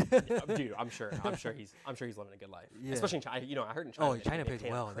 Dude, I'm sure he's living a good life. Yeah. Especially in China. You know, I heard in China. Oh, China plays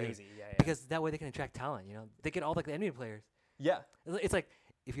well. Crazy. Yeah. Because that way they can attract talent. You know, they get all like the NBA players. Yeah. It's like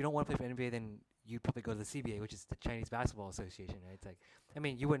if you don't want to play for NBA, then you probably go to the CBA, which is the Chinese Basketball Association, right? It's like, I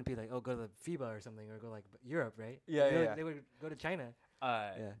mean, you wouldn't be like, oh, go to the FIBA or something, or go like Europe, right? Yeah. They would go to China.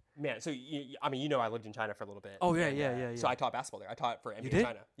 Man, so I mean, you know, I lived in China for a little bit. Oh yeah. So I taught basketball there. I taught for NBA you did?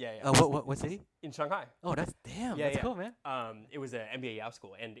 China. Yeah. What city? In Shanghai. Oh, that's cool, man. It was an NBA Yao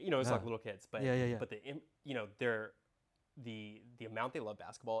school, and you know, it was like little kids, but But you know, the amount they love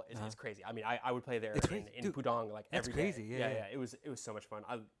basketball is crazy. I mean, I would play there in Pudong like every day. That's crazy. Yeah. It was so much fun.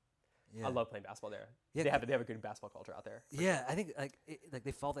 I love playing basketball there. Yeah, they have a good basketball culture out there. Yeah, I think like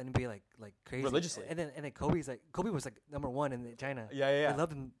they follow the NBA like crazy religiously. And then Kobe was like number 1 in China. Yeah. They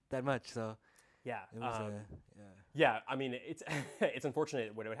loved him that much. So Yeah. It was yeah. Yeah. I mean, it's it's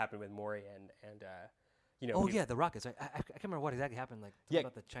unfortunate what would happen with Maury and you know. Oh yeah, the rockets. Right? I can't remember what exactly happened. Like Yeah.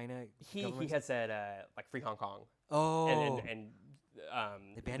 about the China. He had said like free Hong Kong. Oh. And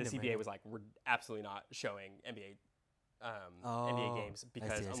They the banned him, CBA right? was like, we're absolutely not showing NBA Oh, NBA games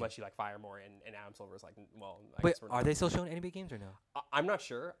because I see. unless you like fire more and Adam Silver's like, well, I But guess we're not. are they still showing NBA games or no? I'm not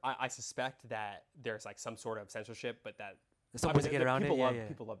sure. I suspect that there's like some sort of censorship, but that There's some ways to get around it. people Yeah, love yeah.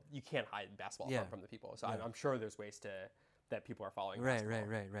 people love. You can't hide basketball Yeah. from the people. So Yeah. I'm sure there's ways to that people are following. Right, basketball.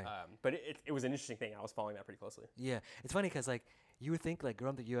 right. But it was an interesting thing. I was following that pretty closely. Yeah, it's funny because like you would think like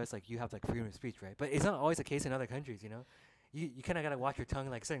growing up in the U.S. like you have like freedom of speech, right? But it's not always the case in other countries, you know. You kind of gotta watch your tongue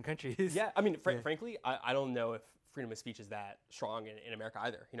in like certain countries. Yeah, I mean, Yeah. frankly, I don't know if freedom of speech is that strong in America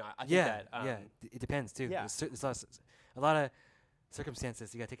either. You know, I think Yeah, that yeah. It depends too. yeah. There's a lot of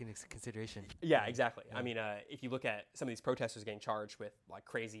circumstances you gotta take into consideration. Yeah, exactly. I mean, if you look at some of these protesters getting charged with like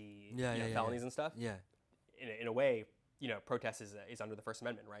crazy felonies and stuff, Yeah. in a way, you know, protest is under the First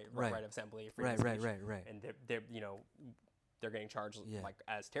Amendment, right? Right. Right of assembly, freedom Right, of right, speech. right. And they're you know, they're getting charged like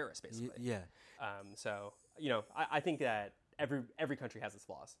as terrorists, basically. Yeah. So you know, I think that every country has its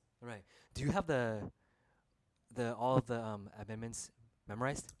flaws. Right. Do you have the all of the amendments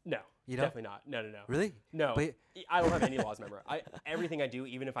memorized? No, You don't? definitely not. No. Really? No, But I don't have any laws memorized. Everything I do,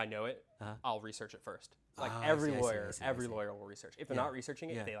 even if I know it, Uh-huh. I'll research it first. Like Ah, every I see, lawyer, I see, I every see. lawyer will research. If they're Yeah. not researching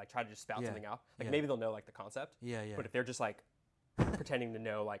it, Yeah. they like try to just spout Yeah. something out. Like Yeah. maybe they'll know like the concept. Yeah. But if they're just like pretending to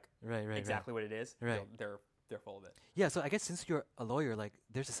know like Right, exactly what it is, Right. they're full of it. Yeah, so I guess since you're a lawyer, like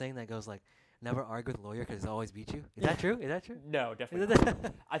there's a saying that goes like, never argue with a lawyer because they'll always beat you. Is that true? Is that true? No, definitely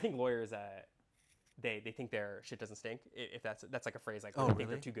not. I think lawyers, they think their shit doesn't stink. If that's like a phrase like, Oh, they think really?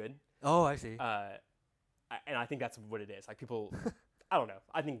 they're too good. Oh, I see. And I think that's what it is. Like people, I don't know.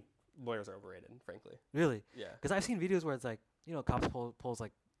 I think lawyers are overrated, frankly. Really? Yeah. Because I've seen videos where it's like, you know, cops pulls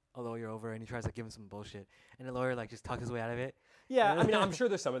like a lawyer over and he tries to give him some bullshit, and the lawyer like just talks his way out of it. Yeah, I mean, I'm sure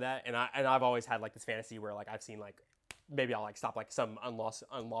there's some of that, and I've always had like this fantasy where like I've seen like maybe I'll like stop like some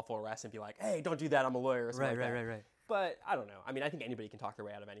unlawful arrest and be like, hey, don't do that, I'm a lawyer. Or something Right. But I don't know. I mean, I think anybody can talk their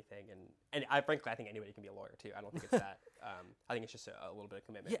way out of anything, and frankly, I think anybody can be a lawyer too. I don't think it's that. I think it's just a little bit of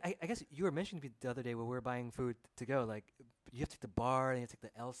commitment. Yeah, I guess you were mentioning the other day when we were buying food to go, like you have to take the bar and you have to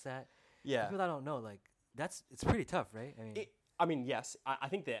take the LSAT. Yeah. People that don't know, like it's pretty tough, right? I mean, yes, I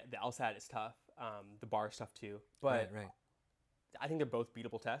think that the LSAT is tough. The bar is tough too, but right. I think they're both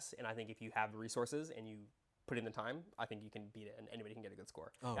beatable tests, and I think if you have the resources and you put in the time, I think you can beat it, and anybody can get a good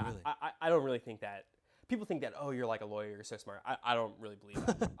score. Oh, Now, really? I don't really think that people think that, oh, you're like a lawyer, you're so smart. I don't really believe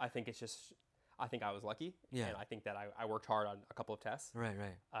that. I think it's just, I think I was lucky, Yeah. and I think that I worked hard on a couple of tests, Right.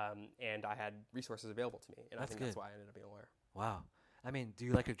 and I had resources available to me, and I think good. that's why I ended up being a lawyer. Wow. I mean, do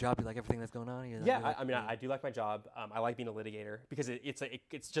you like your job? Do you like everything that's going on? Yeah, I mean, I do like my job. I like being a litigator because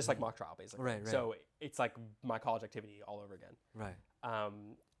it's just like mock trial, basically. Right. So it's like my college activity all over again. Right.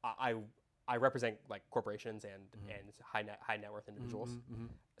 I represent like corporations and high net worth individuals.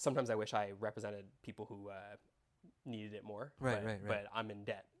 Sometimes I wish I represented people who needed it more. Right. But I'm in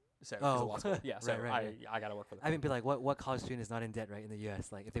debt. So Oh. 'cause of law school. Yeah. So Right. I got to work for them. I mean, but like, what college student is not in debt, right? In the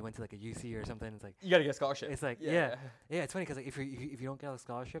U.S., like if they went to like a UC or something, it's like You got to get a scholarship. it's like yeah. It's funny because like if you don't get a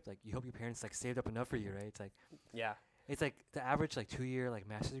scholarship, like you hope your parents like saved up enough for you, right? It's like Yeah. it's like the average like 2-year like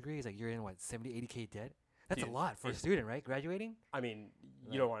master's degree is like you're in what 70, 80K debt. That's Dude, a lot for a student, right? Graduating. I mean,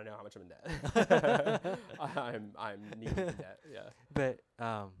 you don't want to know how much I'm in debt. I'm knee deep in debt. Yeah. But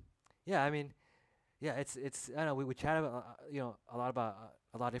yeah, I mean, yeah, it's I don't know, we chat about a lot about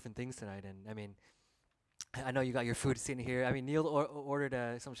a lot of different things tonight, and I mean, I know you got your food sitting here. I mean, Neil ordered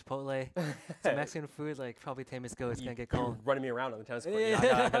some Chipotle, some Mexican food. Like probably 10 minutes ago, it's gonna get cold. You're running me around on the tennis court. Yeah.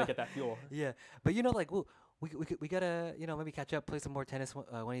 I gotta get that fuel. Yeah, but like we gotta maybe catch up, play some more tennis one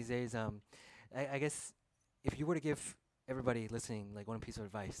of these days. I guess if you were to give everybody listening like one piece of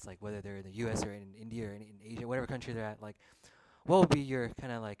advice, like whether they're in the U.S. or in India or in Asia, whatever country they're at, like what would be your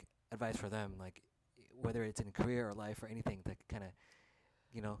kind of like advice for them, like whether it's in career or life or anything that kind of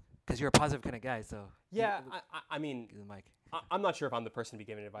because you're a positive kind of guy, so Yeah, I mean, give the mic. I'm not sure if I'm the person to be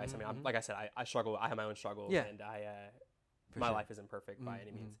giving advice. I mean, like I said, I struggle. I have my own struggles, Yeah. and For my sure. life isn't perfect by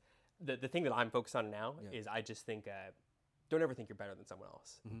any means. The thing that I'm focused on now is I just think don't ever think you're better than someone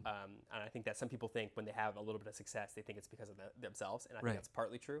else. And I think that some people think when they have a little bit of success, they think it's because of themselves, and I Right. think that's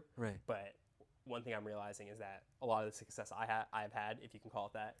partly true. Right. But one thing I'm realizing is that a lot of the success I've had, if you can call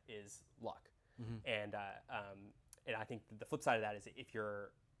it that, is luck. And I think the flip side of that is if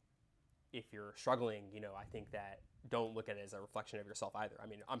you're struggling, I think that don't look at it as a reflection of yourself either. I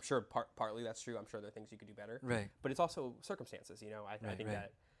mean, I'm sure partly that's true. I'm sure there are things you could do better. Right. But it's also circumstances. I think right.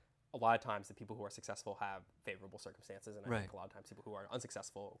 that a lot of times the people who are successful have favorable circumstances, and I think a lot of times people who are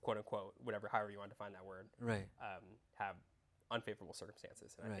unsuccessful, quote unquote, however you want to define that word, have unfavorable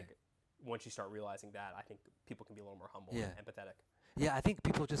circumstances. And I think once you start realizing that, I think people can be a little more humble and empathetic. Yeah, I think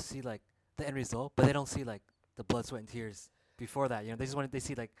people just see like the end result, but they don't see like the blood, sweat, and tears before that. You know, they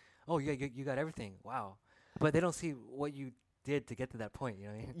see like, oh yeah, you got everything, wow, but they don't see what you did to get to that point. You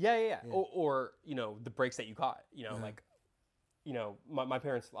know what I mean? Yeah. Or you know, the breaks that you caught. You know, like, you know, my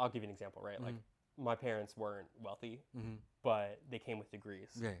parents. I'll give you an example, right? Like, my parents weren't wealthy, but they came with degrees,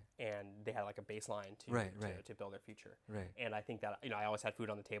 and they had like a baseline to build their future. And I think that, you know, I always had food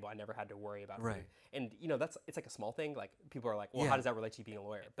on the table. I never had to worry about food. And you know, it's like a small thing. Like, people are like, well, how does that relate to you being a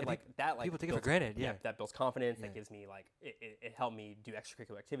lawyer? But like that, like, people take it for granted. Yeah, that builds confidence. That gives me like it helped me do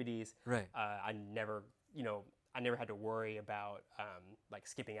extracurricular activities. I never had to worry about like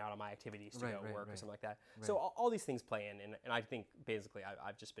skipping out on my activities to go work or something like that. So all these things play in, and I think basically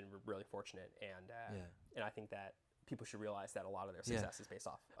I've just been really fortunate, and I think that people should realize that a lot of their success is based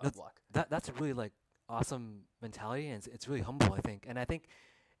off of luck. That's a really like awesome mentality, and it's really humble, I think. And I think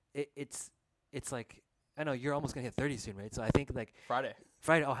it's like, I know you're almost gonna hit 30 soon, right? So I think like Friday.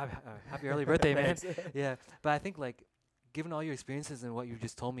 Oh, happy early birthday, man! Yeah, but I think like, given all your experiences and what you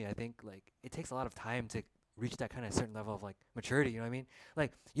just told me, I think like it takes a lot of time to reach that kind of certain level of like maturity. You know what I mean?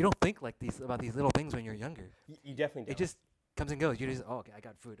 Like, you don't think like about these little things when you're younger. You definitely don't. It just comes and goes. You just, oh, okay, I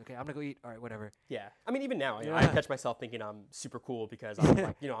got food. Okay, I'm gonna go eat. All right, whatever. Yeah, I mean, even now, I catch myself thinking I'm super cool because I'm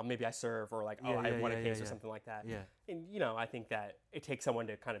like, you know, maybe I serve, or like, I won a case or something like that. Yeah. And you know, I think that it takes someone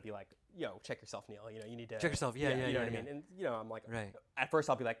to kind of be like, yo, check yourself, Neil. You know, you need to check yourself. Yeah. You know what I mean? And you know, I'm like, at first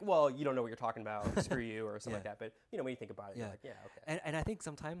I'll be like, well, you don't know what you're talking about. Screw you, or something like that. But you know, when you think about it, you're like, yeah, okay. And I think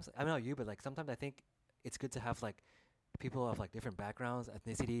sometimes, I don't know you, but like sometimes I think it's good to have like people of like different backgrounds,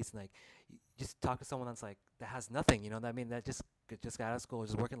 ethnicities, and like you just talk to someone that's like that has nothing, you know. I mean, that just got out of school,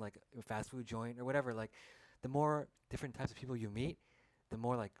 just working like a fast food joint or whatever. Like, the more different types of people you meet, the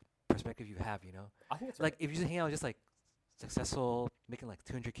more like perspective you have, you know. I think it's like if you just hang out with just like successful, making like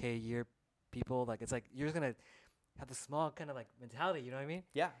 $200K a year people, like it's like you're just gonna have the small kind of like mentality, you know what I mean?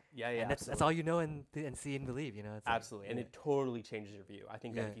 Yeah. And that's all you know and see and believe, you know. It's absolutely, like, and it totally changes your view. I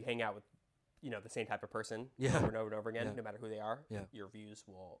think that if you hang out with, you know, the same type of person over and over and over again, no matter who they are, your views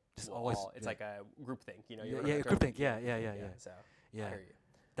will always. It's like a group think, you know. Group think. Yeah. So I hear you.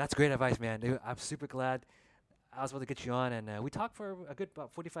 That's great advice, man. Dude, I'm super glad I was able to get you on, and we talked for a good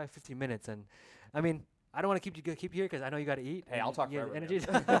about 45, 50 minutes, and I mean, I don't want to keep you here because I know you got to eat. Hey, I'll talk forever. Energy.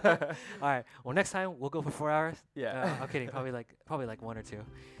 All right. Well, next time we'll go for 4 hours. Yeah. I'm kidding. Probably like 1 or 2.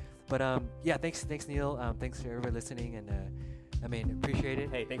 But thanks Neil. Thanks for everybody listening, and I mean, appreciate it.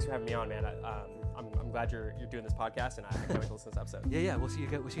 Hey, thanks for having me on, man. I'm glad you're doing this podcast, and I can't wait to listen to this episode. Yeah. We'll see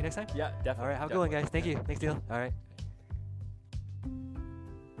you next time. Yeah, definitely. All right. Have a good one, guys. Thank you. Thanks, Neil. All right.